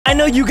I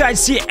know you guys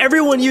see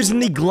everyone using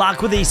the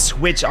Glock with a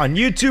switch on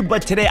YouTube,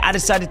 but today I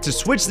decided to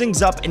switch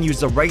things up and use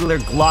the regular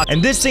Glock, and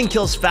this thing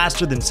kills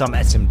faster than some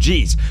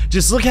SMGs.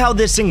 Just look how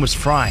this thing was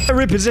frying.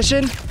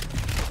 Reposition.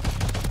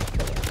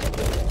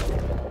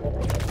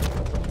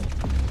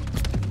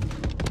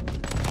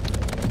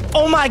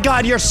 Oh my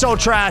god, you're so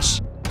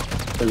trash.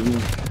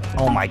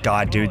 Oh my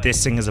god, dude,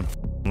 this thing is a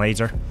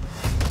laser.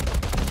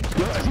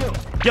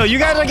 Yo, you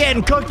guys are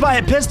getting cooked by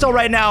a pistol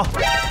right now.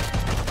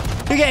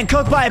 You're getting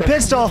cooked by a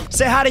pistol.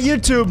 Say hi to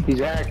YouTube. He's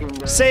hacking,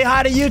 bro. Say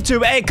hi to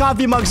YouTube. Hey,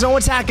 coffee mugs, no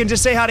one's hacking.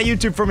 Just say hi to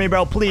YouTube for me,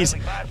 bro, please.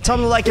 Tell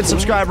them to like and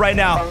subscribe right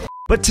now.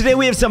 But today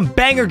we have some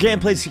banger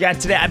gameplays for you guys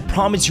today. I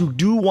promise you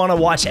do want to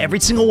watch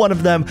every single one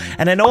of them.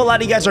 And I know a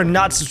lot of you guys are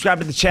not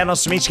subscribed to the channel,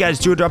 so make sure you guys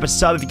do drop a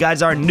sub. If you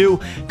guys are new,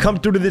 come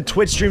through to the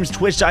Twitch streams,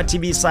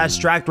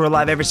 twitch.tv/Stract. We're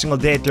live every single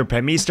day at 3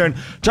 p.m. Eastern.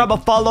 Drop a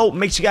follow.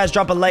 Make sure you guys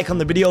drop a like on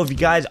the video if you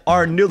guys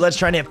are new. Let's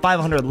try and hit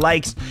 500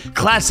 likes.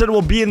 Class set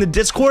will be in the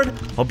Discord.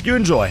 Hope you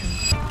enjoy.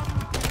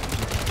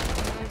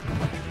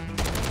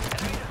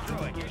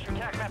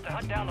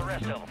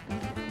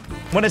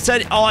 When it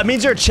said, oh, it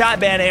means you're chat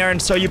banned, Aaron,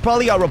 so you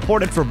probably got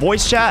reported for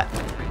voice chat.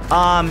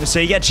 So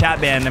you get chat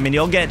banned. I mean,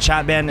 you'll get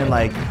chat banned in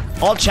like,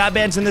 all chat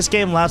bans in this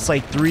game last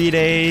like 3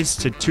 days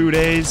to 2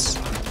 days.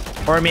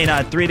 Or I mean,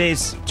 3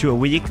 days to a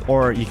week,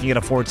 or you can get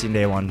a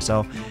 14-day one.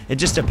 So it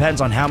just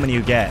depends on how many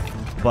you get.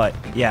 But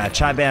yeah,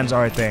 chat bans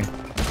are a thing.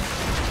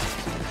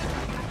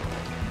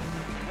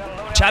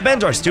 Chat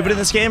bans are stupid in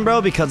this game, bro,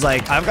 because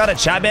like, I've got a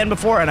chat ban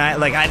before, and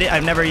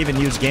I've never even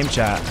used game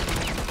chat.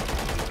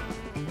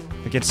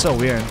 Like, it's so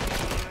weird.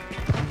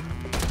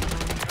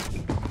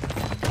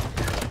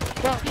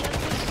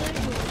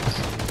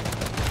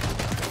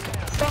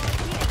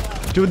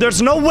 Dude,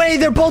 there's no way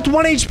they're both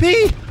 1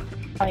 HP!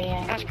 Oh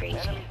yeah, that's crazy.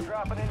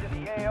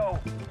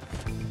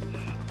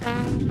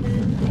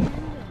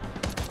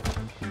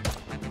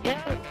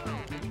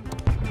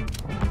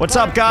 What's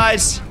up,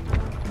 guys?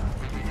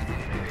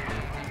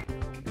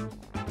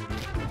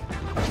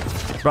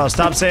 Bro,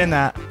 stop saying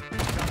that.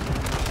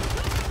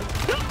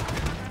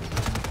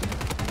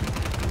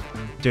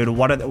 Dude,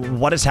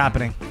 what is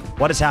happening?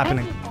 What is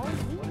happening?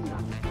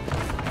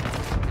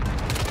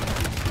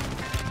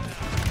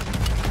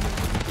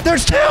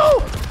 There's two!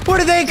 Where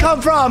did they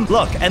come from?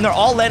 Look, and they're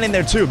all landing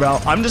there too, bro.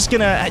 I'm just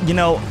gonna, you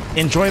know,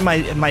 enjoy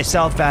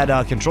myself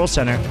at Control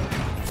Center.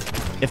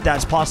 If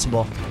that's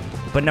possible.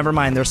 But never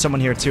mind, there's someone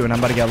here too, and I'm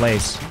about to get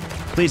laced.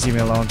 Please leave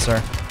me alone,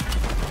 sir.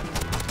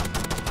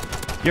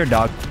 You're a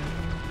dog.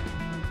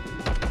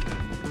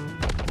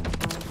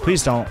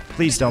 Please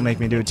don't make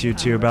me do it to you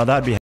too, bro.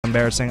 That'd be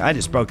embarrassing. I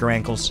just broke your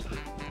ankles.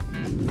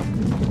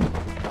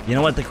 You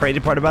know what the crazy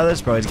part about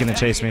this, bro? He's gonna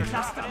chase me.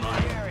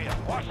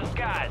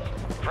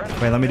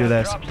 Wait, let me do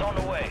this.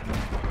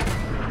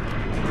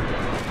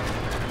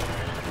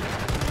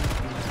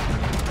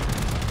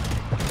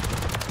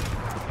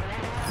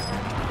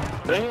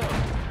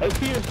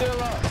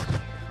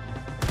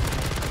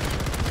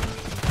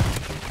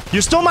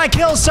 You stole my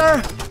kill,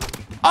 sir!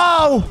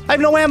 Oh! I have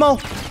no ammo!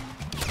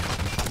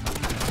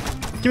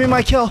 Give me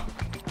my kill.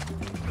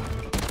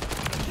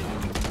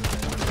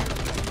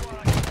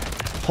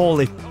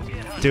 Holy...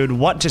 Dude,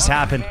 what just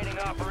happened?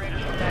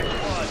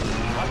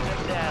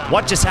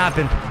 What just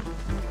happened?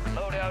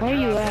 Where are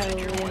you at?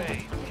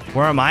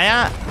 Where am I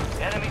at?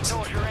 Enemy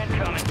soldier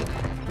incoming.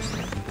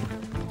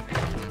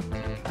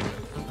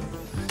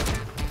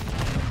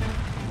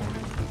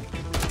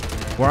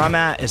 Where I'm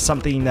at is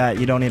something that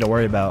you don't need to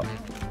worry about.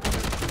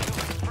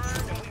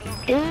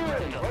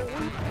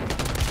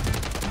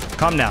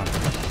 Calm down.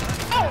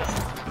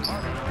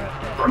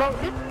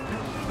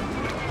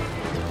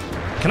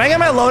 Can I get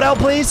my loadout,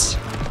 please?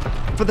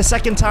 For the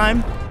second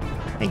time?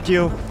 Thank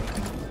you.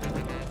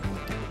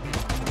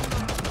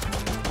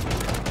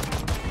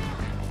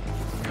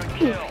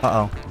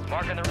 Uh-oh.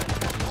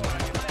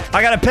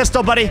 I got a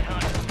pistol, buddy.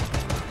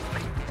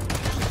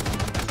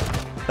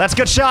 That's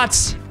good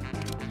shots.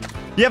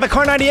 You have a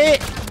Car 98,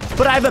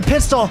 but I have a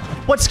pistol.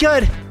 What's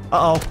good?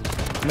 Uh-oh.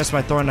 I missed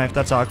my throwing knife.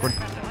 That's awkward.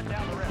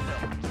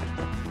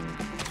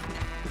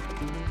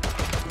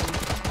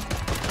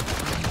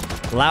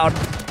 Loud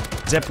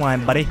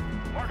zipline, buddy.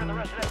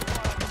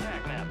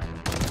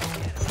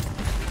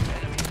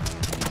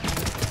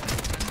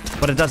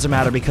 But it doesn't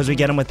matter because we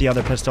get him with the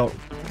other pistol.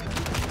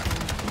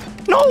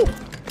 No!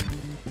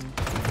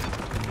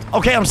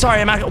 Okay, I'm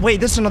sorry. Wait,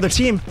 this is another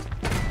team.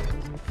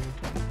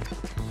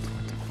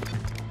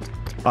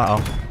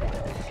 Uh-oh.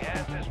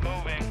 Gas is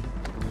moving.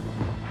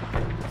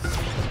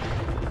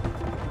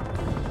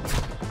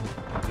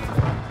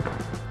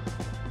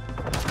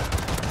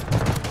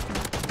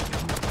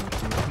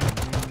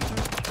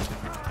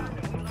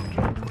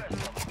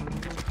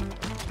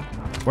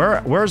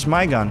 Where's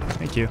my gun?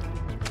 Thank you.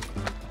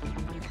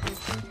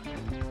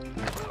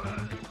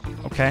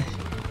 Okay.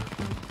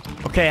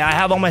 Okay, I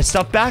have all my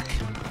stuff back.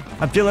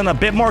 I'm feeling a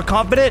bit more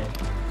confident.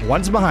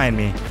 One's behind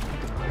me.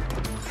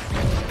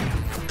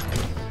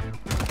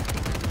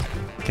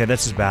 Okay,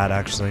 this is bad,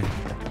 actually.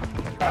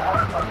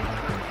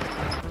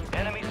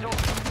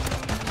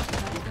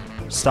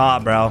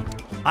 Stop, bro.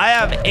 I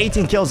have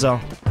 18 kills though.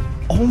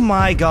 Oh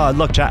my god,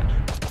 look chat.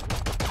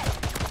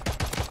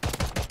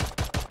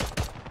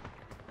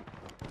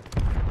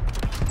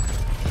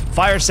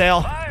 Fire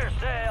sale.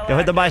 Go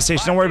hit the buy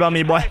station. Don't worry about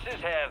me, boy.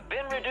 Prices have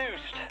been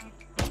reduced.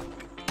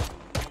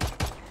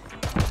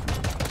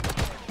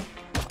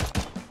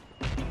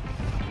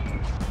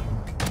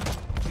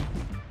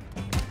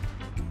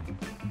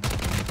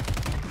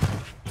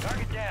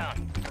 Target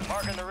down.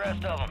 Marking the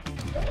rest of them.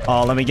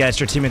 Oh, let me guess.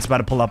 Your teammate's about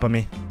to pull up on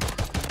me.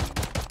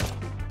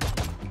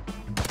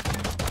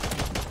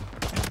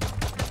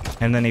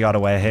 And then he got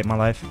away. I hate my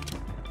life.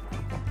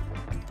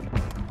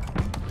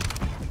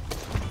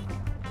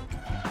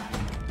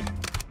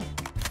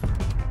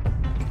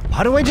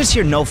 How do I just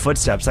hear no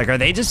footsteps? Like, are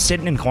they just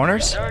sitting in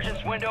corners?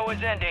 Surgeon's window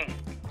is ending.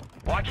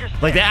 Watch your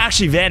Like, they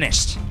actually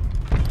vanished.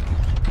 good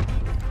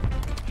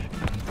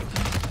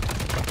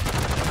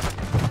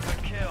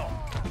kill.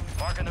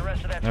 Marking the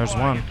rest of that There's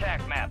squad on one. your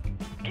attack map.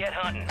 Get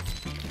hunting.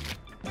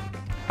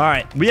 All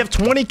right, we have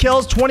 20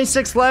 kills,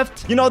 26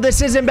 left. You know,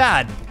 this isn't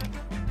bad.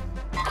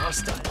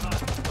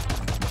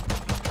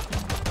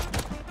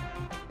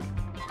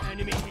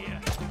 Enemy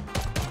here.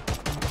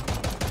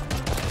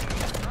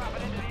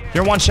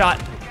 You're one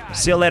shot.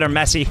 See you later,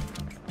 Messi.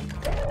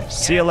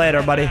 See you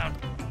later, buddy.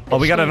 Oh,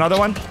 we got another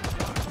one?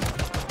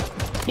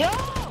 Yo!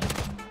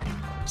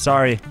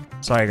 Sorry.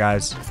 Sorry,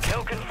 guys.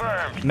 Kill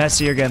confirmed.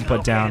 Messi, you're getting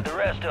put down. The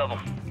rest of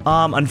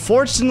them.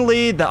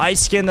 Unfortunately, the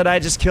ice skin that I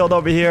just killed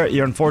over here,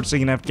 you're unfortunately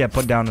gonna have to get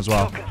put down as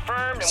well.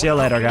 Confirmed. See you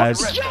later, guys.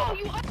 Yo,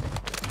 you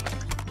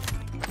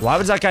Why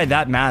was that guy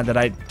that mad that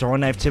I throw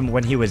knifed him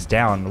when he was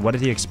down? What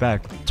did he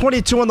expect?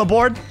 22 on the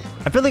board.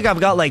 I feel like I've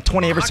got like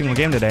 20 every single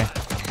game today.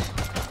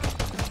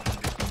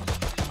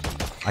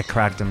 I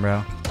cracked him,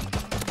 bro.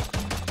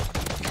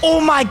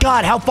 Oh my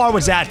god, how far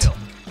was that?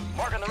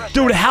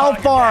 Dude, how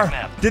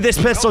far did this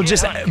pistol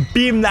just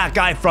beam that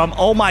guy from?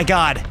 Oh my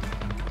god.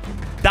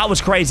 That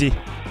was crazy.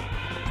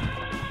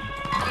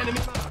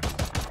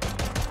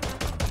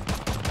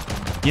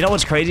 You know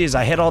what's crazy is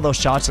I hit all those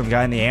shots on the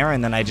guy in the air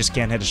and then I just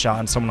can't hit a shot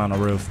on someone on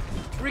a roof.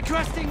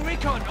 Requesting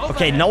recon.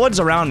 Okay, no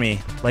one's around me.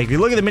 Like, if you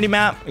look at the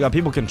mini-map, we got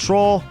people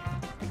control,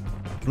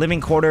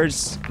 living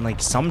quarters, and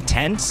like some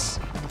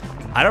tents.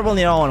 I don't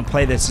really know how I want to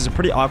play this. It's a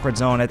pretty awkward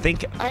zone. I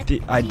think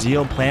the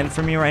ideal plan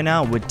for me right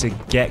now would to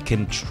get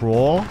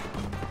control.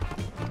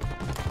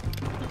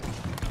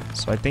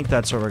 So I think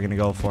that's what we're gonna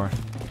go for.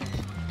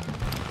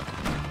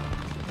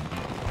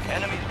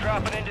 Enemies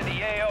dropping into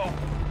the AO.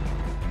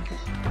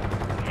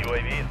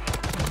 UAV.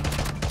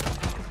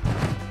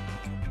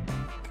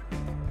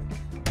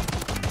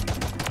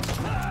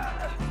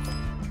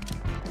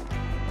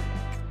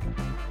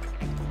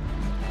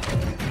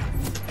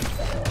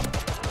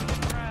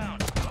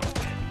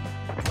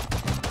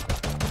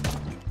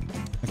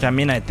 Okay, I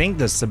mean, I think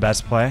this is the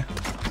best play.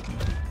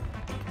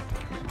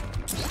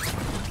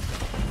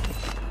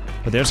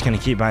 But they're just gonna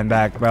keep buying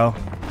back, bro.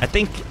 I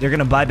think they're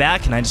gonna buy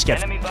back and I just get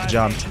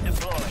jumped.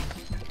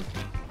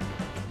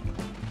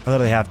 I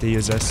literally have to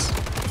use this.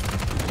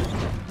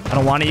 I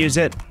don't want to use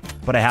it,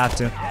 but I have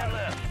to.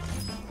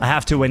 I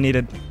have to when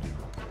needed.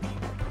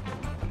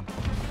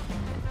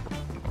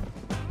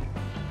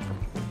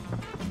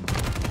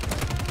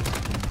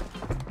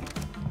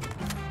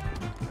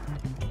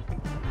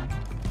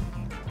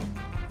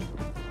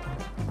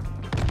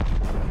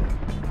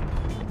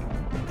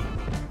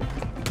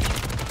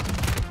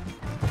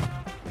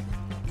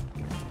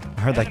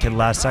 I heard that kid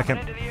last second.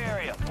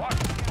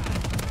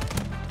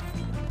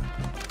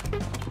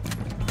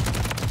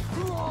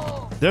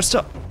 There's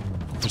still...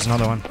 There's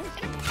another one.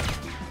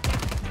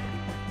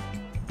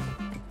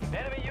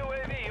 Enemy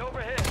UAV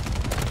overhead.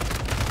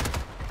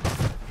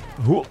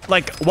 Who?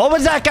 Like, what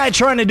was that guy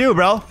trying to do,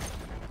 bro?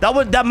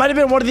 That might have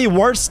been one of the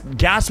worst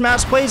gas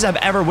mask plays I've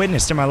ever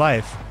witnessed in my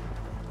life.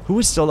 Who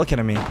is still looking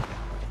at me?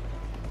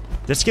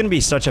 This is gonna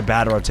be such a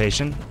bad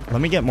rotation. Let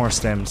me get more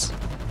stims,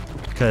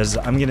 because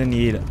I'm gonna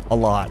need a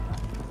lot.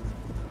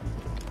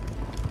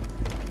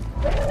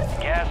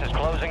 Gas is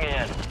closing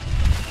in.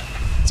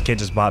 This kid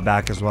just bought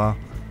back as well.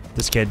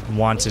 This kid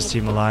wants his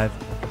team alive.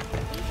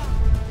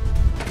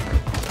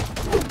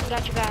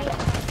 got your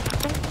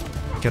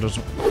back. Kid was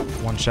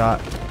one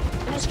shot.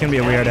 It's gonna be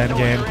a weird end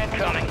game.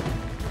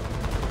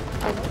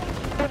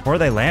 Where are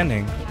they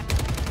landing?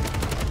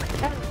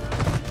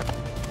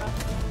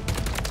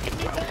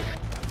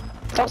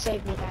 Don't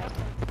save me, guys.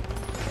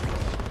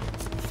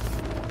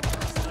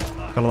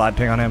 Got a light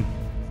ping on him.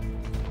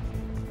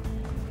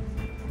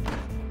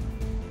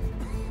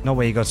 No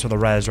way he goes for the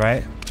res,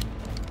 right?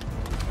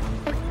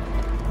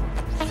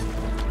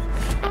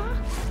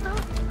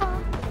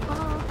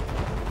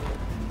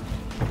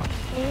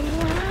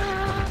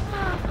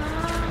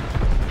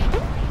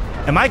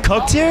 Am I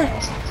cooked here?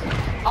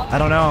 I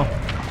don't know.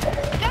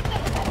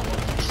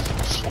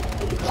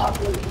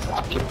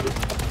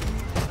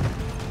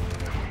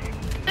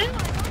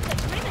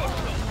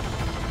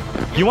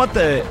 You want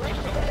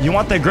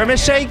the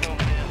grimace shake?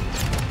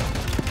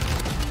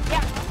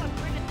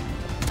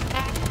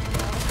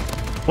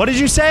 What did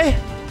you say?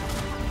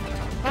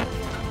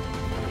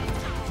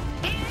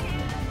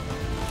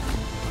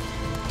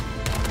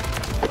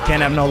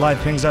 can't have no live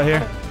pings out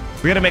here.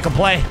 We gotta make a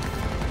play.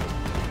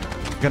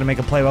 We gotta make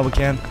a play while we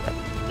can.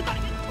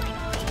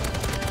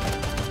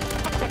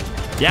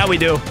 Yeah, we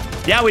do.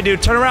 Yeah, we do.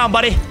 Turn around,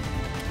 buddy.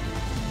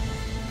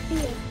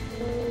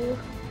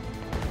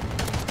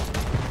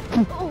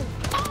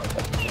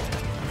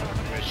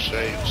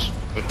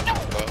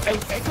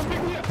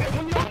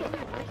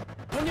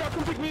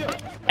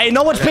 Hey,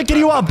 no one's picking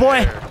you up,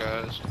 boy.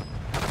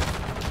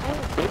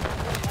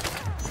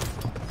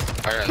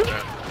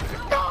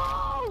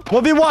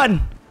 1v1.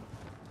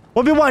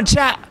 1v1,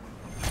 chat.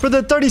 For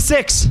the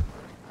 36.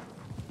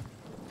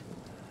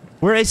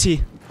 Where is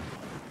he?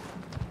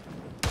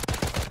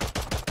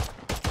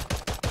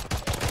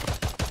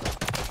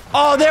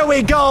 Oh, there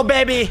we go,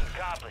 baby.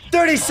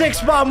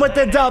 36 bomb with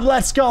the dub.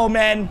 Let's go,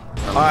 man.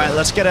 All right,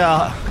 let's get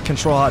a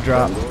control hot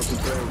drop.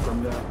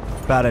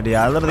 Bad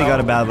idea. I literally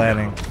got a bad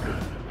landing.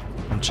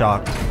 I'm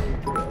chalk.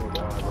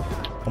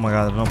 Oh my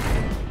god, there's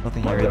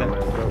nothing here either.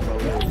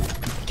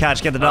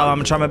 Catch, get the dub. I'm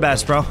gonna try my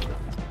best, bro.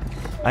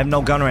 I have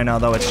no gun right now,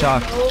 though. It's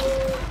chalk.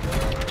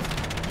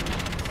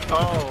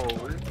 Oh.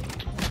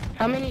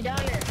 How many down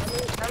there?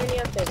 How many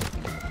up there?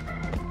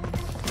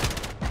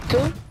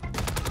 2?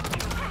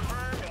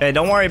 Hey,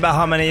 don't worry about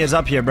how many is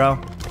up here, bro.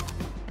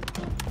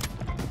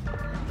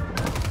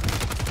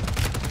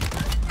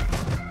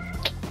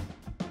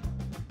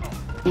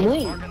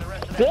 Wait.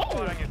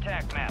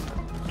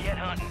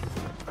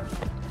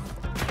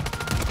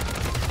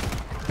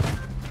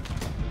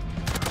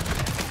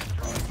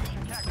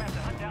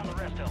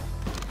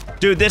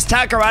 Dude, this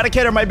tac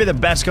eradicator might be the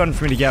best gun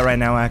for me to get right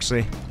now,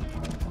 actually.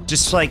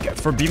 Just like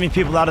for beaming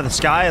people out of the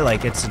sky,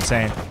 like it's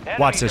insane.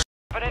 Watch this.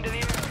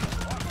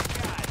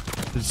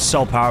 It's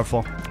so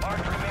powerful.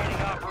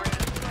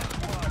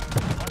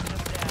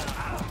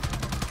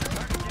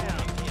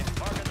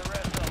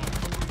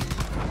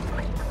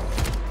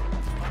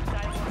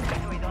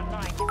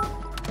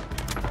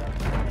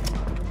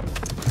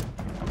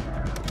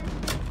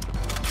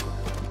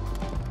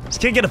 This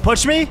kid gonna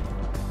push me?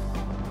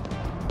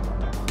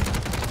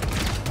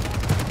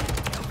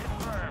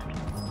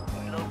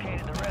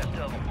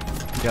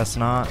 Guess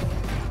not.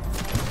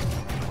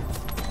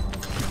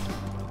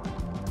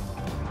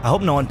 I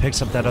hope no one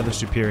picks up that other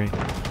superior.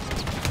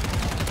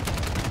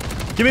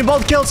 Give me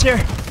both kills here.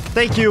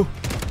 Thank you.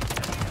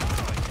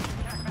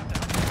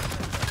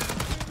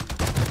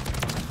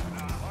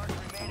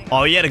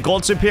 Oh, you had a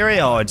gold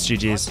superior? Oh, it's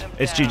GG's.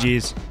 It's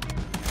GG's.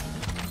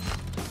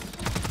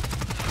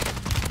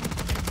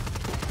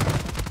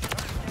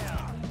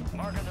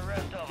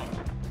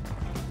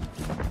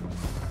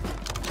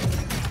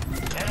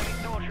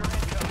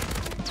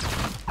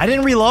 I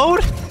didn't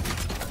reload?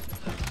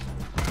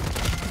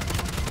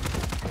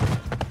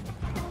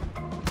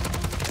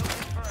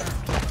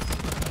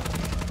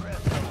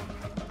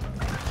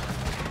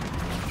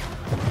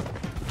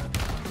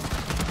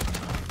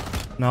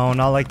 No,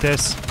 not like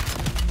this.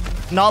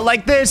 Not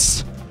like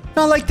this.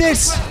 Not like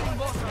this.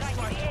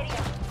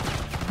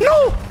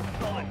 No!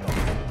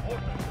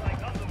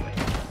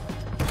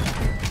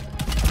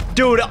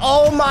 Dude,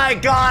 oh my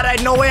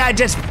god. No way I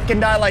just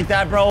fucking died like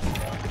that, bro.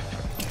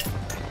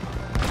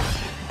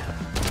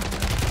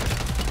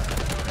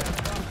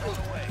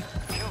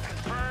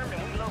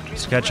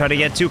 Just gotta try to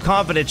get too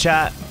confident,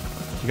 chat.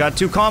 You got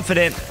too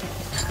confident.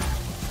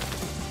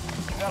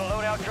 Got a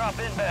loadout drop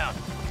inbound.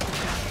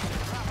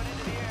 Dropping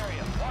into the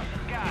area. Watch the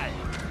skies.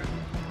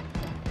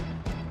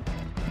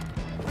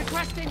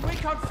 Requesting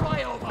recon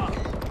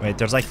flyover. Wait,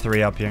 there's like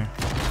 3 up here.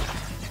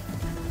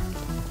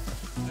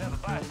 We have a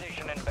buy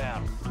station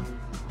inbound.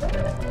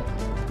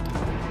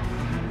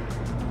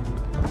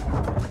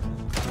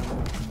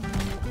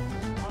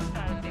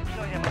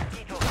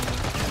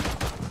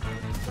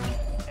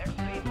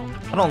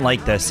 I don't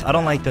like this. I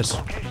don't like this.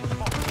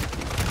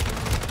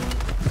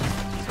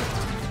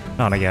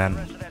 Not again.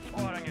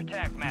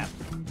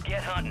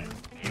 Get hunting.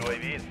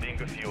 UAV is being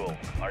refueled.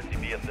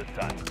 RTB at this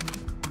time.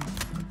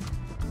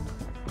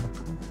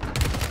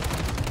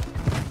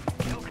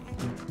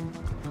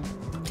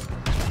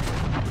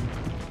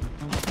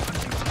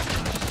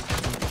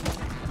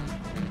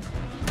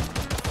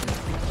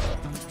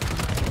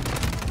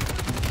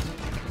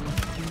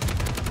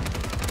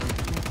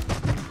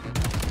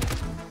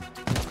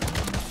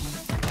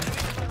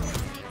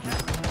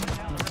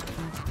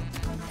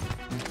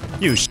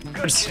 You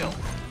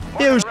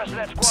You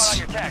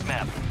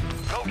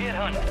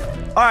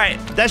Alright,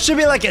 that should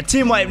be like a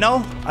team wipe,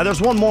 no?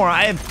 There's one more.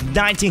 I have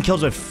 19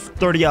 kills with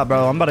 30 up,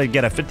 bro. I'm about to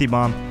get a 50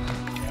 bomb.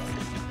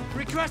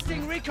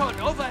 Requesting recon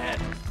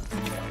overhead.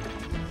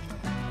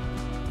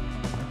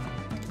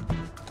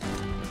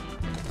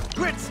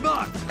 Grid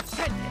smart.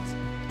 Send it.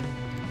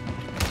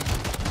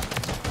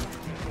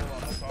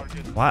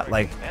 What?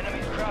 Like...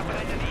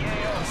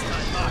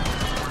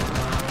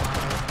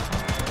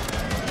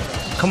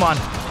 Come on.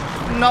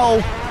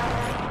 No.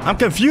 I'm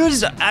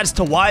confused as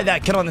to why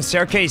that kid on the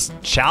staircase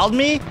chowed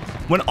me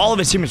when all of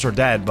his teammates were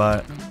dead,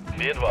 but... I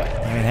mean,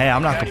 hey,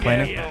 I'm not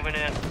complaining.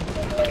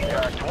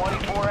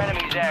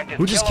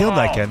 Who just killed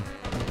that kid?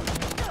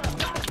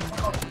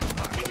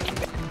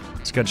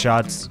 It's good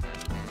shots.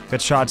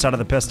 Good shots out of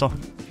the pistol.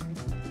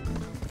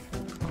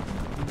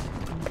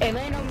 Hey,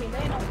 land on me,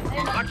 land on me,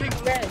 land on me.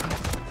 Red.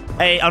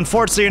 Hey,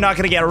 unfortunately, you're not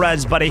gonna get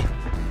res, buddy.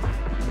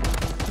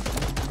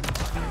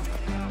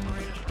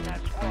 That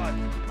squad.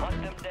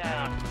 Hunt them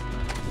down.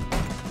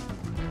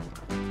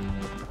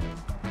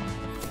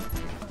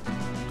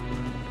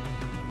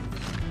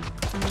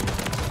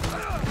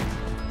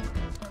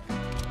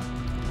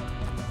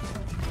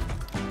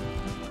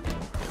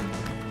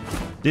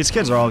 These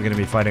kids are all gonna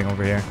be fighting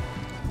over here.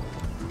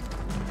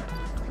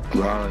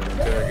 Ron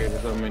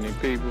interrogated so many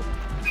people.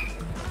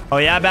 Oh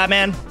yeah,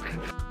 Batman?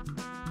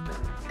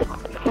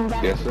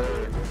 Yes,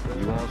 sir.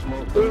 You want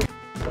smoke?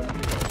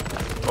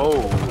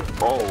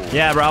 Oh.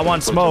 Yeah, bro, I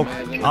want smoke.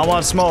 I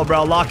want smoke,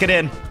 bro. Lock it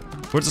in.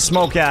 Where's the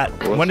smoke at?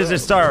 When does it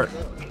start?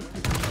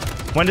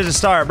 When does it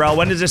start, bro?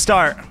 When does it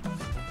start?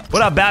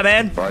 What up,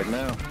 Batman? Right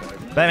now.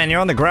 Batman,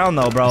 you're on the ground,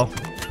 though, bro.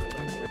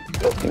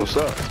 What's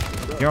up?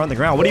 You're on the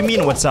ground. What do you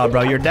mean, what's up,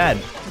 bro? You're dead.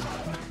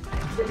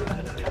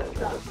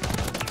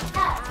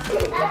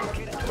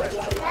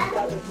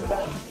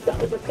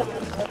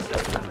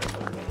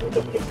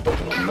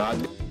 Not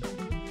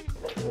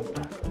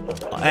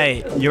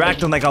Hey, you're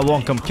acting like I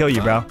won't come kill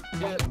you, bro.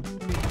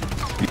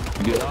 you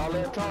get all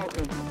that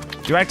talking.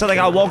 You're acting like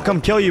I won't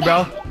come kill you,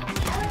 bro.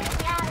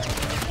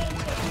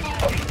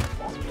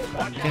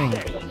 Dang.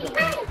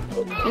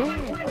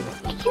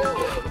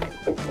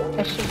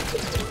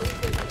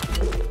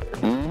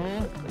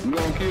 You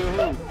gonna kill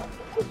who?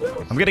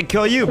 I'm gonna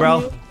kill you,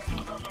 bro.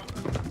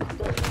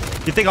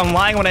 You think I'm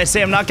lying when I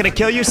say I'm not gonna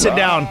kill you? Sit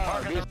down.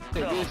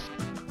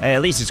 Hey,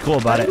 at least he's cool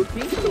about it.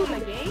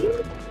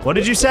 What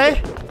did you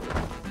say?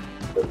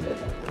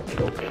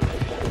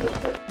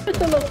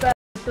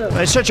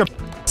 Hey, shut your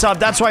up.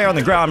 That's why you're on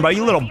the ground, bro.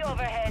 You little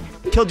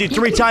killed you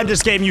 3 times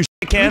this game, you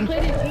can.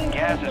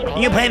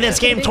 You can play this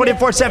game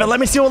 24/7. Let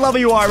me see what level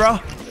you are, bro.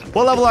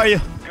 What level are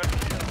you?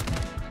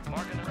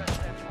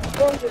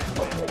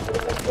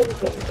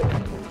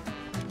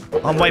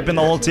 I'm wiping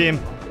the whole team.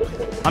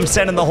 I'm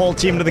sending the whole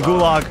team to the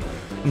gulag.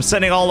 I'm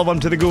sending all of them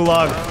to the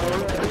gulag.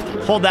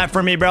 Hold that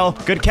for me, bro.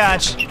 Good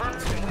catch.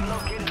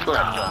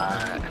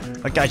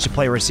 That guy should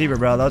play receiver,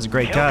 bro. That was a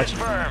great catch.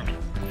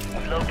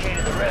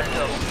 Located the rest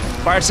of them.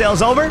 Fire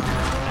sale's over?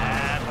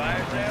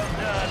 Fire sales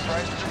done.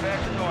 Prices are back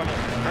to normal.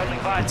 Friendly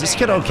buy Is this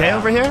kid okay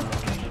over here?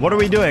 What are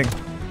we doing?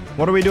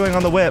 What are we doing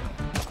on the whip?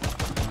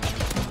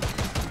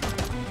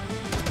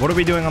 What are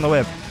we doing on the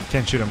whip?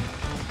 Can't shoot him.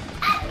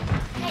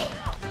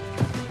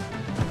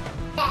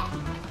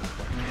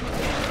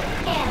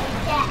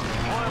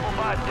 Portable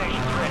buy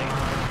stations ready.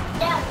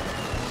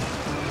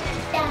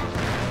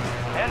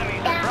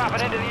 Enemies are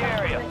dropping into the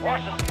area.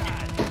 Watch the skies.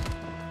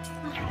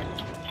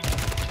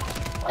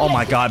 Oh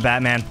my god,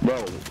 Batman. Bro,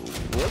 what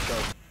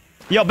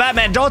the? Yo,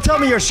 Batman, don't tell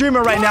me you're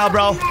streaming right now,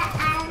 bro.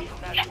 Hunt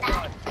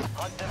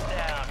them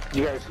down.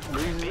 You guys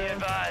Be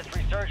advised,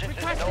 resurgence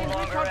is no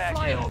longer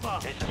active.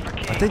 This is for I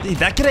keeps. think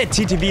that kid had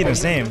TTV in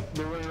his name.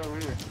 They're right over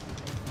here.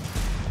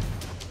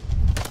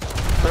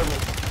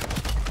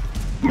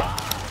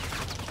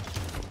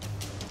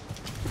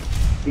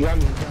 You got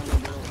me.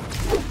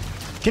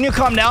 Can you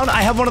calm down?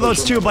 I have one of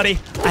those too, buddy.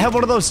 I have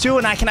one of those too,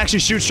 and I can actually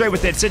shoot straight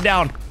with it. Sit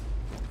down.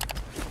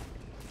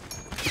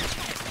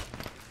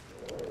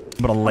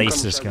 I'm gonna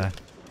lace this guy.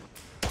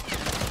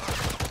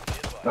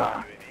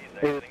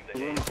 Hey,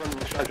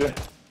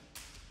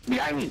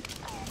 behind me.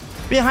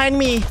 Behind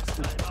me.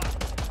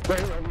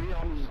 Right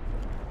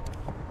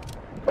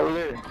over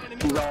there.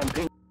 He's on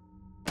pink.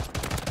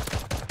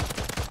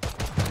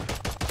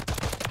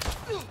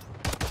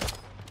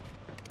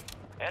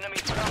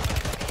 Enemies dropping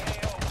into the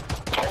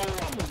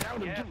AO.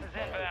 Gas is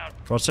inbound.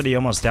 Bro said he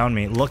almost downed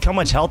me. Look how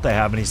much health I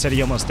have, and he said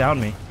he almost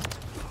downed me.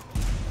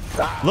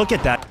 Look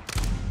at that.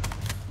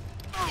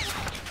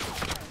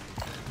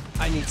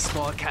 I need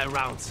small cat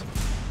rounds.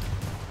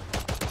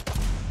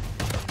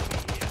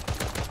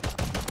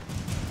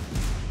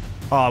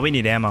 Oh, we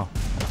need ammo.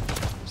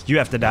 You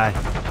have to die.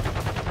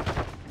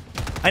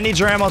 I need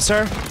your ammo,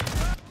 sir.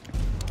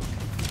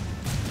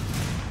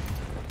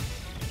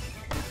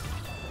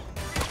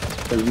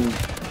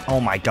 Oh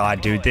my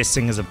god, dude. This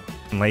thing is a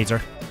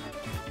laser.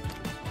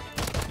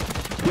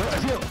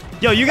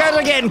 Yo, you guys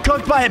are getting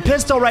cooked by a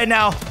pistol right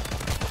now.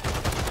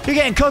 You're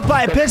getting cooked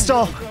by a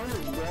pistol.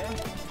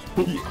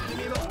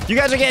 You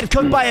guys are getting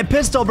cooked by a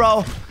pistol,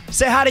 bro.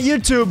 Say hi to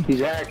YouTube.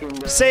 He's hacking,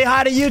 bro. Say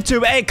hi to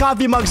YouTube. Hey,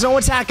 coffee mugs, no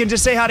one's hacking.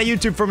 Just say hi to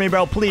YouTube for me,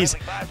 bro, please.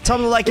 Tell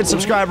them to like and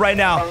subscribe right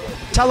now.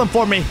 Tell them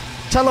for me.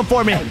 Tell them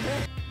for me.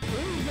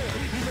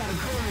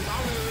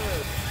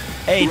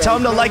 Hey, tell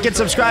them to like and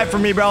subscribe for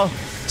me, bro.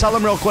 Tell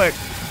them real quick.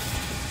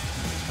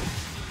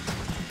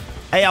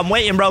 Hey, I'm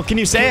waiting, bro. Can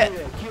you say it?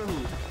 Kill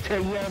me.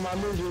 Take me out of my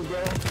misery,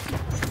 bro.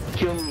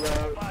 Kill me,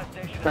 bro.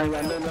 I ain't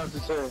got nothing else to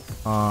say.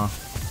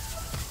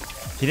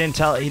 He didn't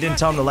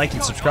tell him to like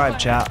and subscribe,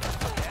 chat.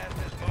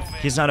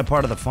 He's not a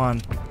part of the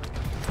fun.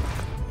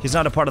 He's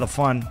not a part of the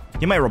fun.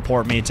 He might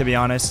report me, to be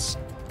honest.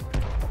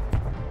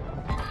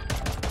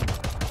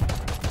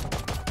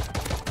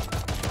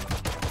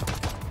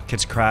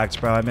 Kid's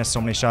cracked, bro. I missed so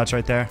many shots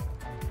right there.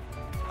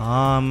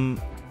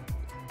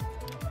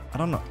 I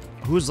don't know.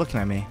 Who's looking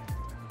at me?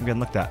 I'm getting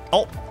looked at.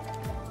 Oh!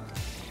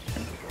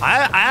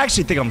 I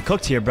actually think I'm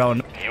cooked here, bro.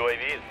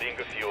 UAV is being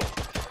refueled.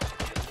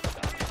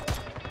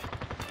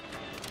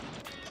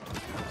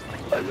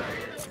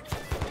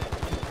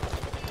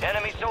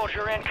 Enemy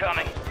soldier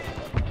incoming.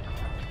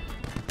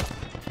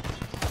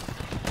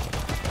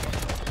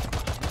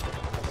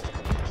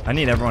 I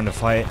need everyone to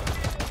fight.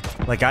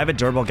 Like, I have a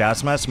durable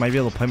gas mask. Might be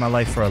able to play my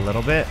life for a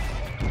little bit.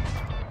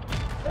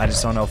 I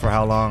just don't know for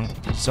how long.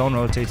 Zone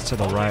rotates to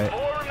the right.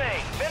 4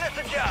 remain. Finish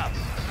the job.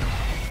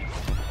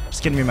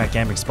 Just giving me my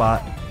camping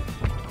spot.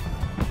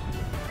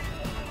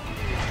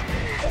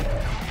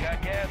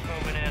 Got gas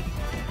moving in.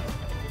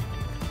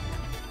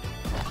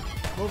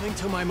 Moving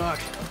to my mark.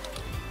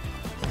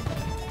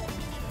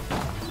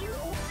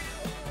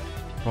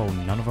 Bro,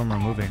 none of them are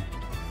moving.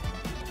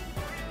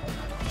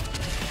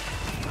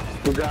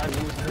 You guys,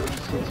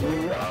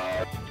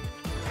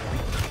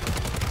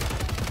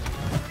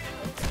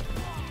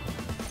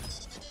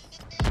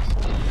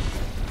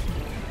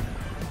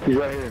 he's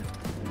right here.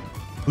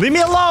 Leave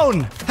me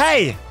alone!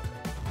 Hey!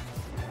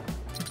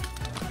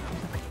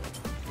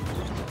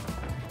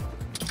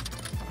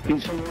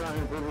 He's somewhere around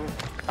here, baby.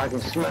 I can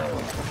smell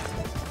him.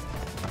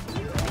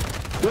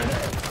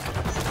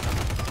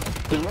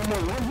 There's one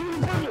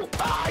more.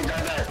 Ah, he's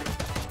right there.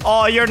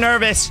 Oh, you're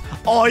nervous.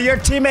 Oh, your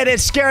teammate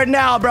is scared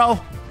now, bro.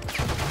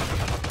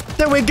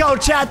 There we go,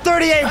 chat.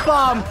 38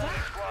 bomb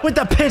with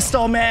the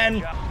pistol,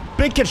 man.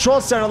 Big control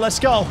center. Let's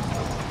go.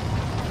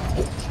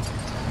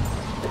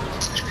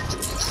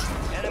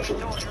 Enemy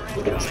soldier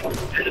incoming.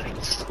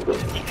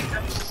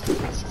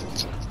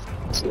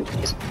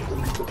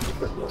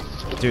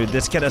 Dude,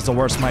 this kid has the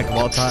worst mic of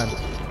all time.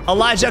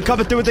 Elijah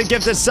coming through with the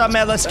gifted sub,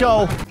 man. Let's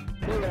go.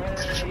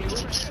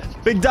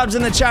 Big dubs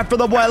in the chat for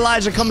the boy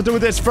Elijah coming through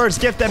with his first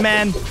gifted,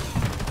 man.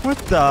 What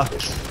the?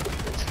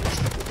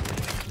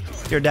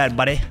 You're dead,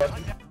 buddy.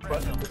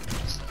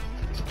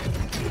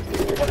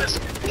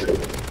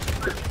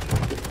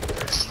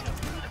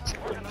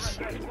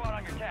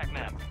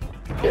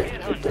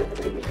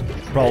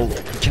 Bro,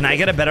 can I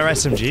get a better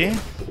SMG?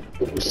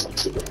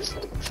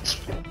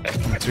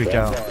 Let's freak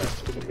out.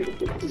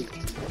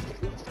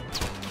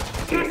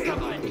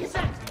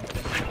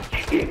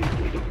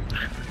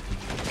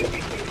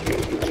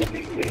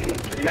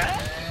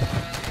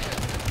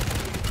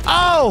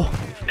 Oh!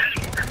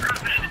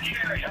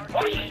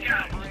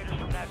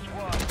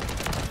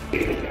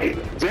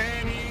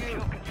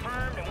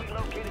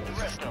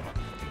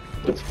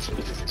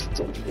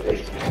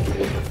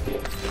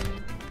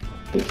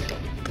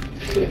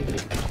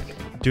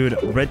 Dude,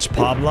 Rich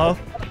Pablo,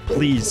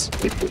 please.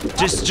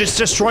 Just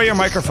destroy your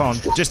microphone.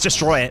 Just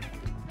destroy it.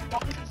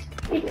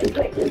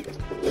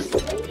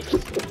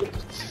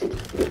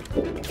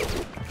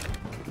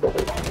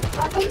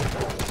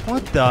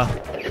 What the?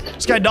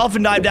 This guy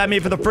dolphin dived at me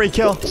for the free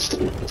kill.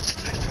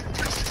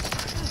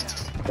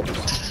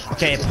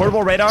 Okay,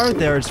 portable radar.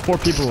 There's 4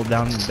 people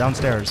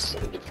downstairs.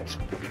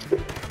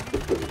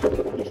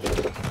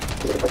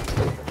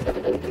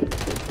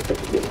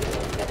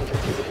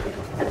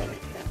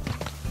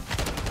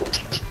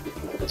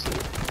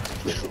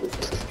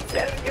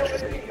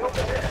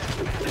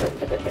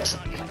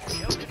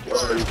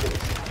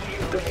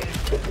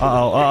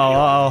 Uh-oh, uh-oh,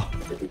 uh-oh.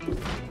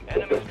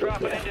 Enemies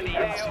dropping into the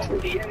AO.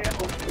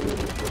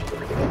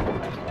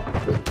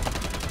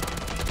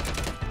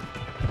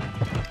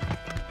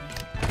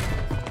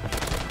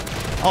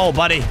 Oh,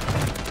 buddy.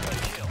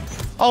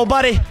 Oh,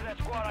 buddy. That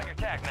squad on your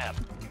tac map.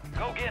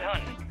 Go get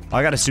hunting.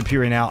 I got a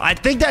superior now. I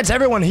think that's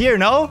everyone here,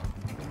 no?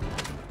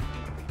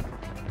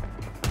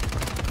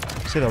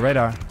 See the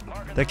radar.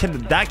 That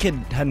kid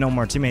had no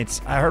more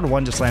teammates. I heard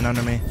one just land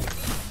under me.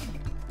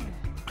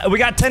 We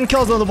got 10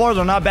 kills on the board,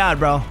 though. Not bad,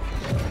 bro.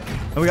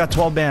 And we got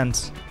 12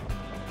 bans.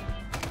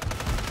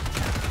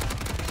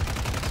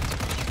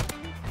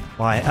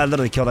 Why? I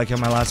literally killed that kid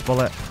with my last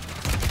bullet.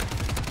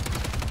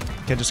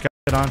 Okay, just got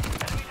it on.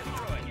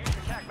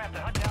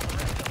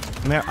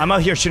 I'm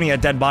out here shooting at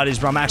dead bodies,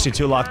 bro. I'm actually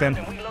too locked in.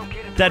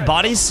 Dead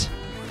bodies?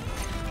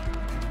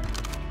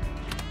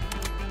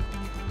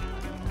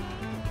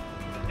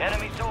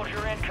 Enemy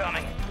soldier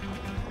incoming.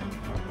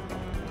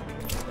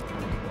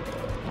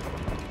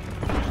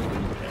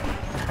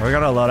 We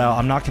gotta load out.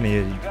 I'm not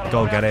gonna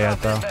go get it yet,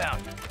 though.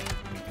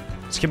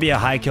 This could be a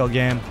high kill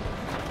game.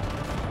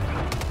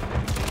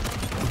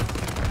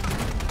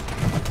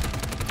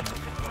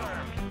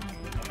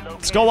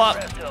 Let's go up.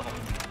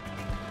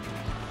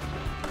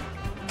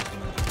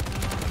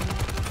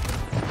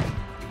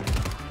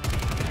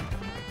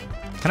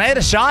 Can I hit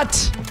a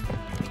shot?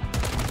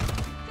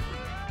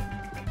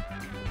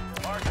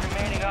 Mark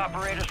remaining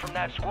operators from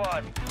that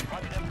squad.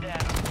 Hunt them down.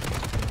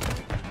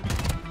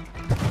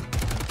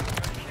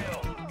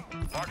 Kill.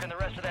 Marking the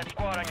rest of that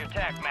squad on your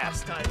tac map.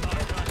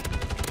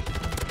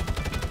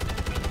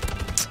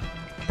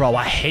 Bro,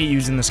 I hate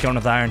using this gun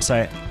with iron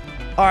sight.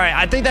 Alright,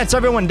 I think that's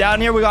everyone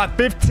down here. We got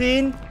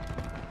 15.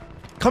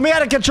 Coming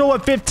out of control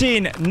with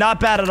 15. Not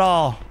bad at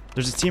all.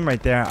 There's a team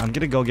right there. I'm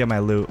gonna go get my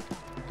loot.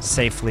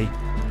 Safely.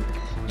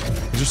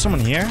 Is there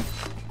someone here?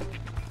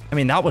 I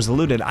mean, that was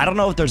looted. I don't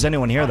know if there's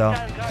anyone here, though.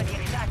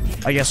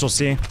 I guess we'll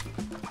see.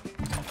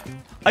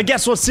 I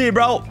guess we'll see,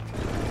 bro. All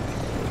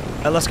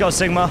right, let's go,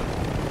 Sigma.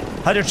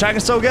 How'd your tracking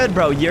so good,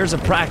 bro? Years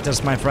of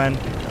practice, my friend.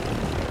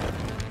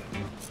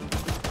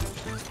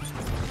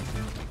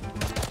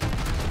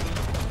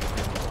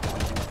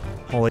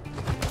 Holy.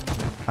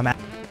 I'm at.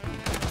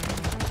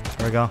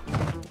 There we go.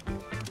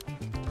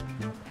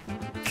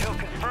 Kill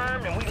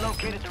confirmed, and we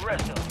located the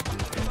rest of them.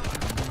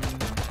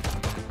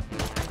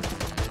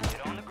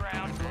 Get on the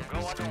ground.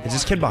 We'll go underwater. Is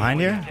this kid behind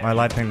here? Or I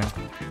live pinged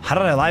him? How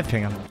did I live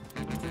ping him?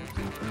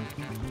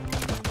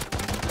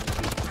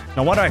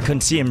 No wonder I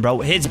couldn't see him,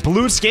 bro. His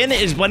blue skin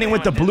is blending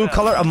with the blue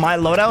color of my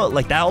loadout.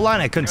 Like that outline,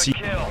 I couldn't see.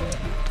 Kill.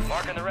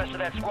 Marking the rest of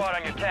that squad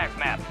on your tac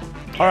map.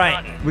 All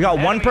right, we got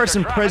one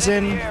person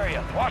prison.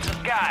 Watch the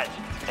skies.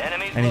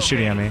 Enemies And he's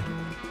shooting at me.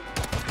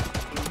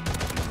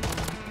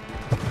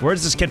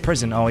 Where's this kid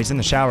prison? Oh, he's in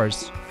the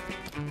showers.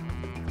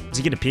 Is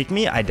he gonna peek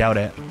me? I doubt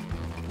it.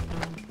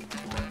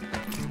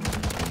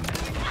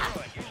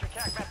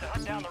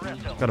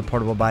 Got a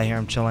portable by here.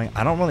 I'm chilling.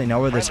 I don't really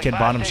know where this kid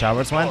bottom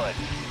showers went.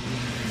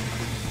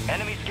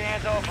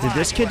 Did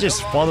this kid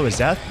just fall to his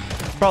death?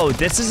 Bro,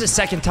 this is the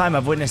second time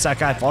I've witnessed that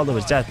guy fall to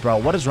his death, bro.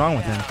 What is wrong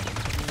with him?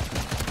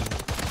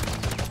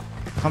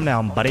 Calm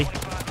down, buddy.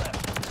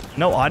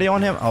 No audio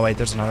on him? Oh, wait,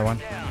 there's another one.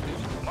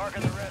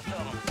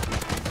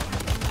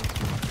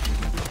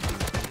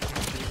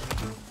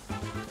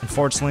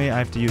 Unfortunately, I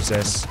have to use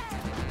this.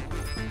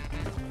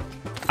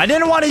 I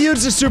didn't want to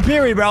use the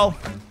Superi, bro.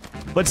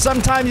 But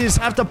sometimes you just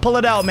have to pull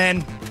it out,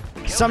 man.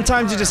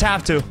 Sometimes you just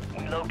have to.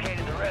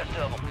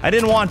 I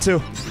didn't want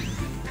to.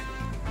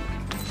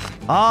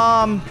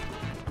 Got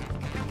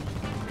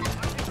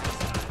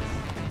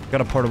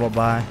a portable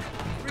buy.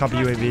 Copy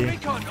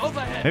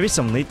UAV. Maybe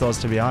some lethals,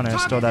 to be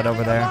honest. Throw that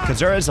over there. Because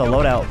there is a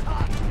loadout.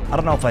 I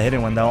don't know if I hit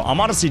anyone, though. I'm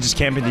honestly just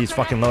camping these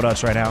fucking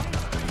loadouts right now.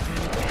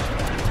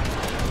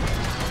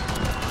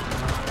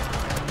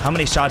 How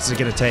many shots is it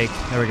going to take?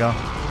 There we go.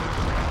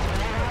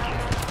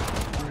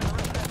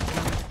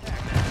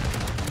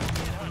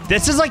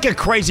 This is like a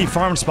crazy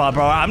farm spot,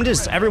 bro.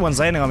 Everyone's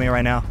landing on me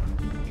right now.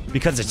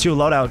 Because of 2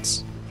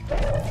 loadouts.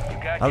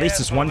 At least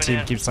this one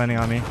team keeps landing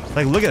on me.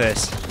 Like, look at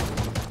this.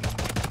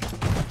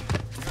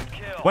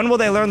 When will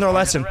they learn their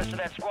lesson?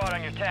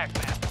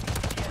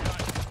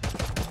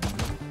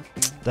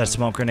 That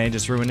smoke grenade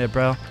just ruined it,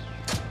 bro.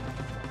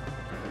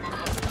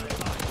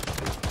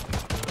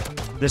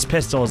 This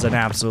pistol is an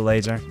absolute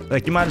laser.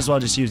 Like, you might as well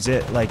just use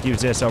it, like,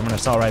 use this over an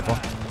assault rifle.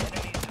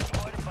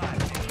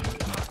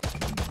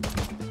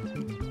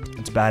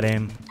 It's bad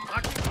aim.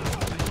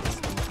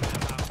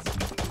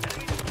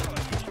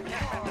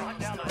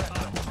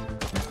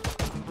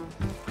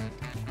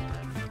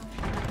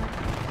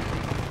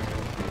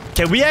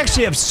 Okay, we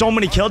actually have so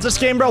many kills this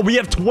game, bro. We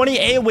have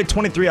 28 with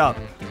 23 up.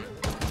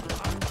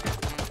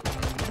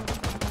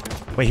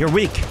 Wait, you're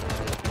weak.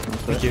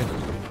 Thank you.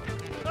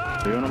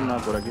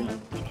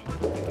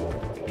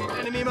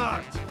 Enemy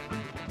marked.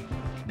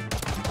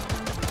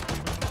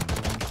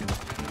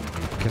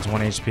 Kid's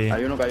 1 HP.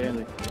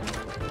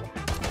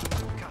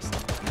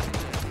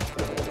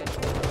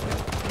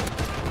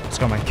 Let's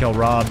go, man. Kill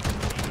Rob.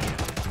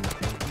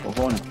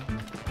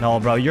 No,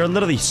 bro. You're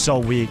literally so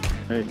weak.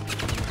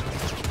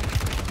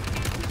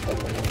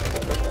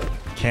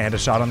 Can't hit a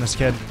shot on this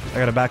kid. I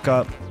gotta back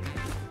up.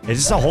 Is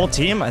this a whole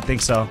team? I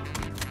think so.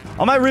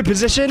 On my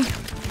reposition.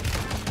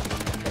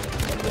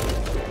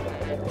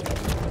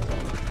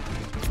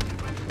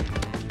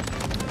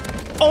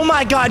 Oh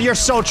my god, you're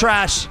so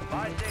trash.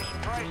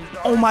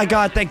 Oh my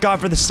god, thank god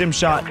for the stim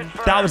shot.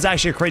 That was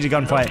actually a crazy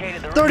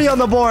gunfight. 30 on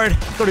the board.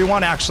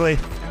 31 actually.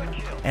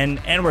 And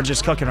we're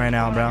just cooking right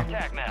now, bro.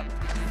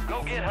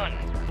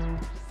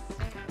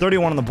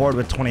 31 on the board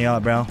with 20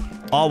 up, bro.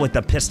 All with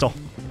the pistol.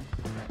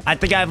 I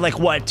think I have like,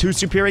 what, 2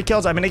 superior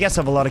kills? I mean, I guess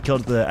I have a lot of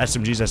kills with the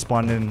SMGs I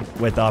spawned in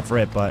with for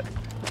it, but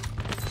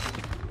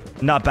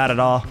not bad at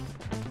all.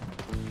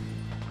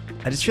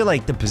 I just feel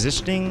like the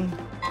positioning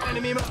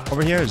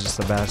over here is just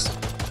the best.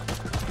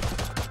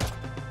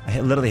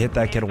 I literally hit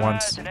that kid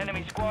once.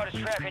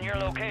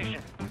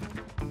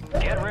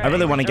 I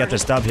really want to get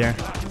this dub here.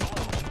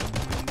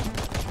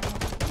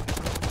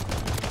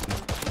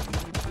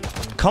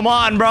 Come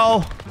on,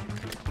 bro.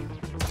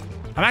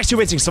 I'm actually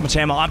wasting so much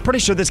ammo. I'm pretty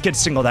sure this kid's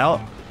singled out.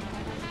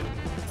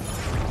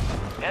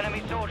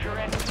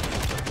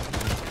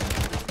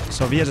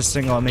 So if he has a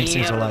single, it makes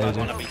things a lot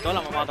easier.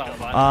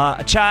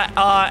 Chat,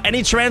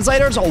 any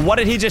translators? Or what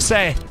did he just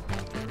say?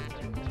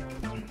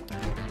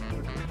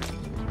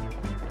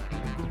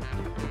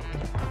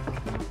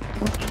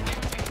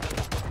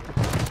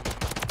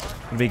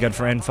 It'd be good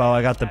for info.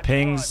 I got the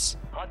pings.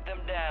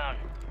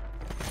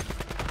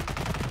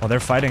 Oh, they're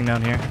fighting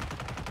down here.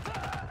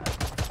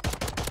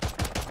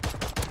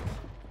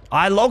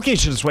 I low-key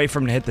should just wait for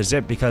him to hit the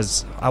zip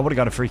because I would have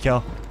got a free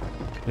kill.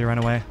 He ran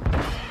away.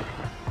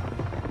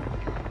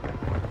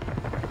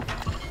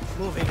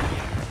 Moving.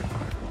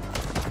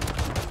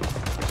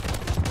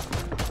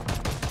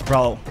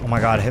 Bro, oh my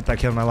god, I hit that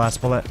kid with my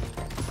last bullet.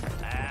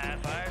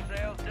 Fire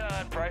sales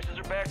done. Prices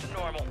are back to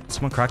normal.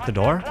 Someone cracked the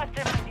door?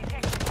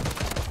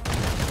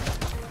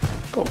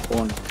 Go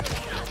on.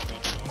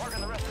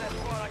 Marking the rest of that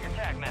squad on your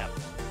attack map.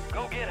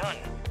 Go get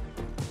hunting.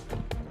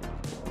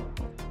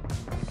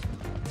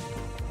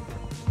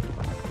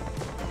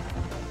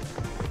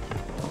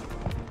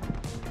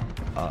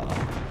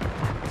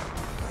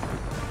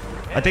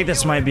 I think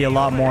this might be a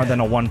lot more than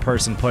a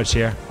one-person push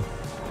here.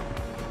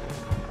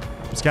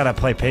 Just gotta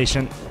play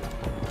patient.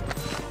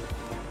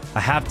 I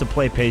have to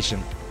play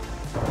patient.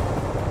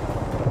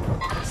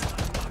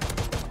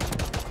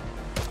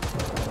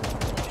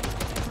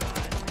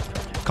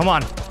 Come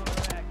on.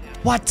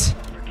 What?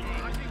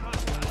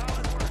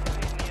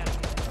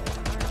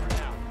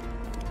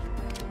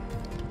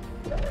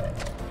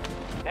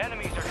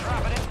 Enemies are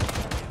dropping it.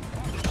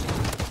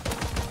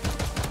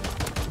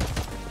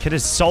 Kid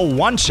is so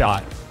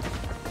one-shot.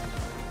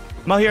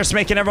 I'm out here just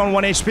making everyone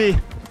 1 HP.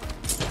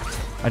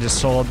 I just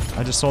sold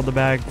the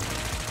bag.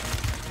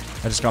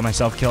 I just got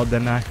myself killed,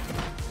 didn't I?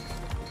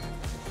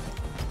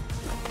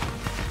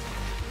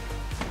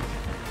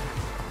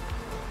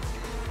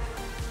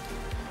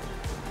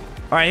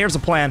 Alright, here's the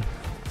plan.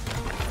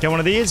 Get one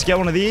of these,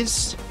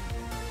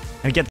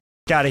 and get the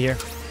f out of here.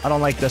 I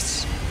don't like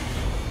this.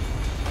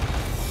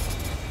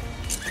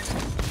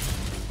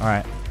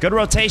 Alright, good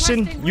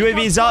rotation.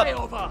 UAV's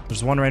up.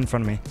 There's one right in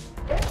front of me.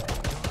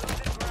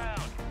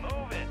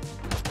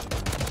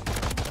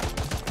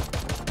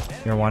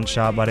 You're one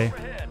shot, buddy.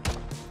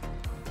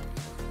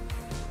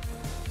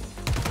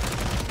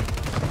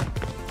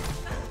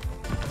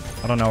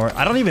 I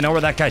don't even know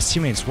where that guy's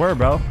teammates were,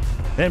 bro.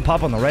 They didn't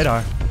pop on the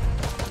radar.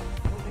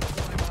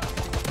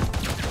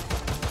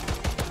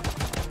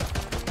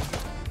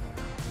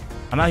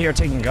 I'm out here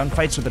taking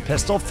gunfights with a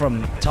pistol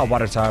from top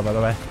water tower, by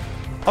the way.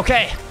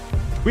 Okay.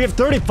 We have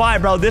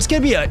 35, bro. This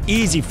could be an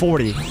easy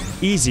 40.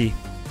 Easy.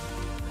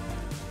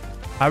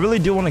 I really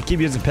do want to keep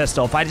using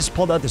pistol. If I just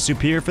pulled out the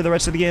superior for the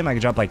rest of the game, I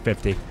could drop like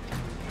 50.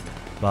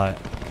 But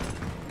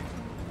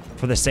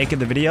for the sake of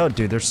the video,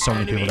 dude, there's so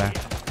many people there.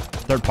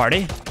 Third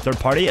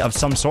party of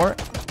some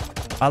sort.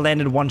 I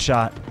landed one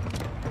shot.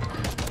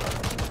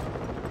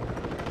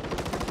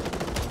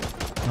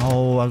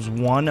 Oh, I was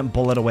one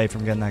bullet away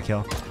from getting that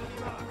kill.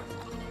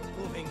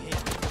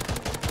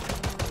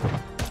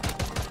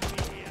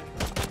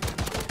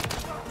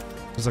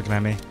 He's looking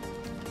at me.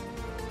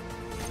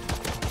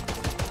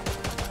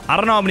 I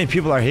don't know how many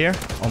people are here.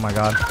 Oh my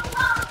god.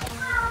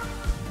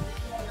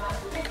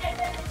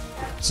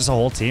 Is this a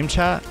whole team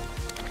chat?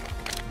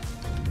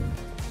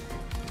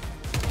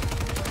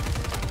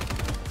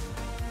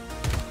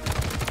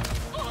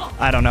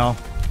 I don't know.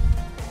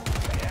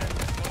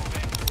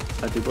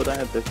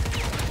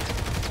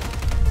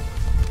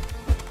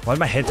 Why did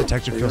my hit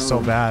detector feel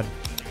so bad?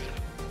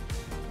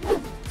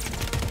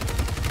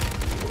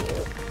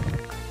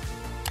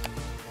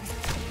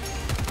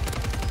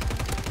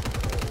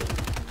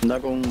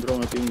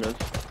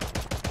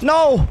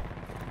 No!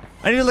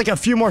 I need like a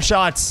few more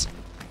shots.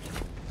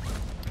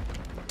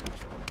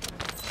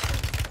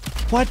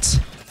 What?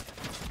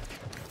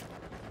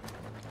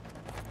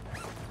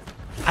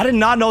 I did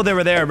not know they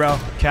were there, bro.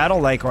 Okay, I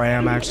don't like where I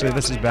am, actually.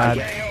 This is bad.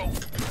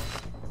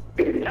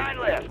 9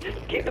 left.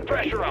 Keep the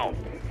pressure on.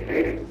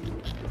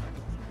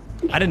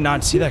 I did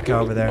not see that guy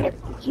over there.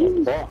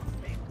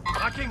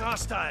 Marking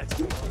hostiles. I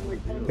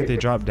think they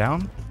dropped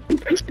down.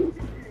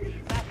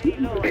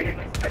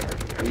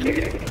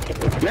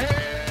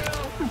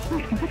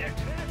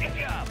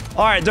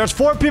 Alright, there's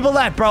 4 people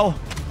left, bro.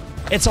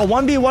 It's a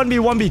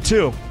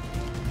 1v1v1v2.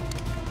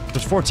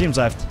 There's 4 teams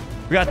left.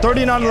 We got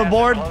 39 on the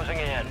board.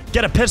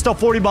 Get a pistol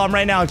 40 bomb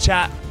right now,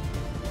 chat.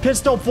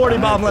 Pistol 40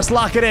 bomb, let's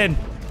lock it in.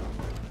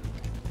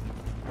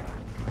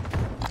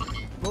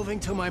 Moving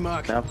to my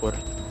mark. Here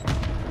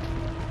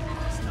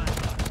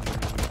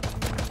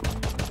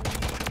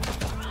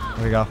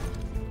we go.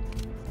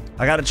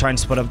 I gotta try and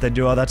split up the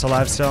duo that's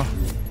alive still.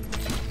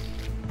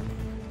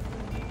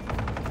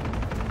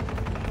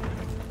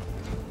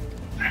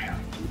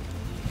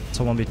 It's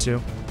a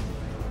 1v2.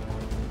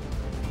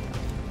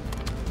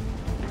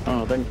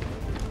 Oh, thank you.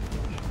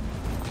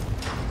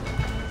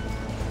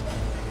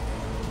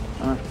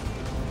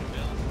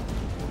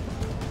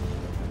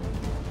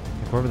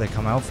 Where would they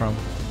come out from?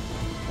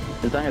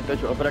 Está en el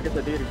techo. Espera que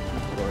se tire.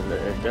 Por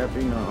el gap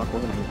y no va a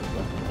coger.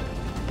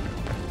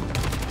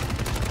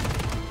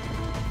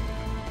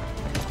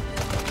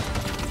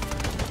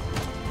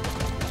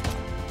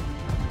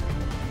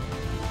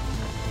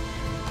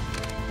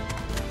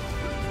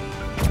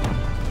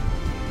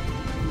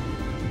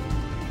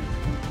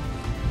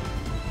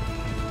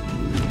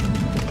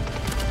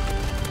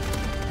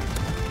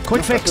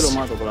 Quick fix.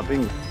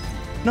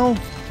 No.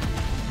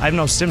 I have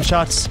no stim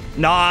shots.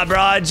 Nah, bro.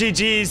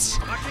 GG's.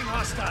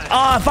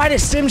 Oh, if I had a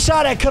stim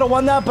shot, I could have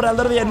won that, but I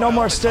literally had no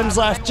more stims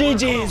left.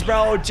 GG's,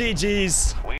 bro. GG's.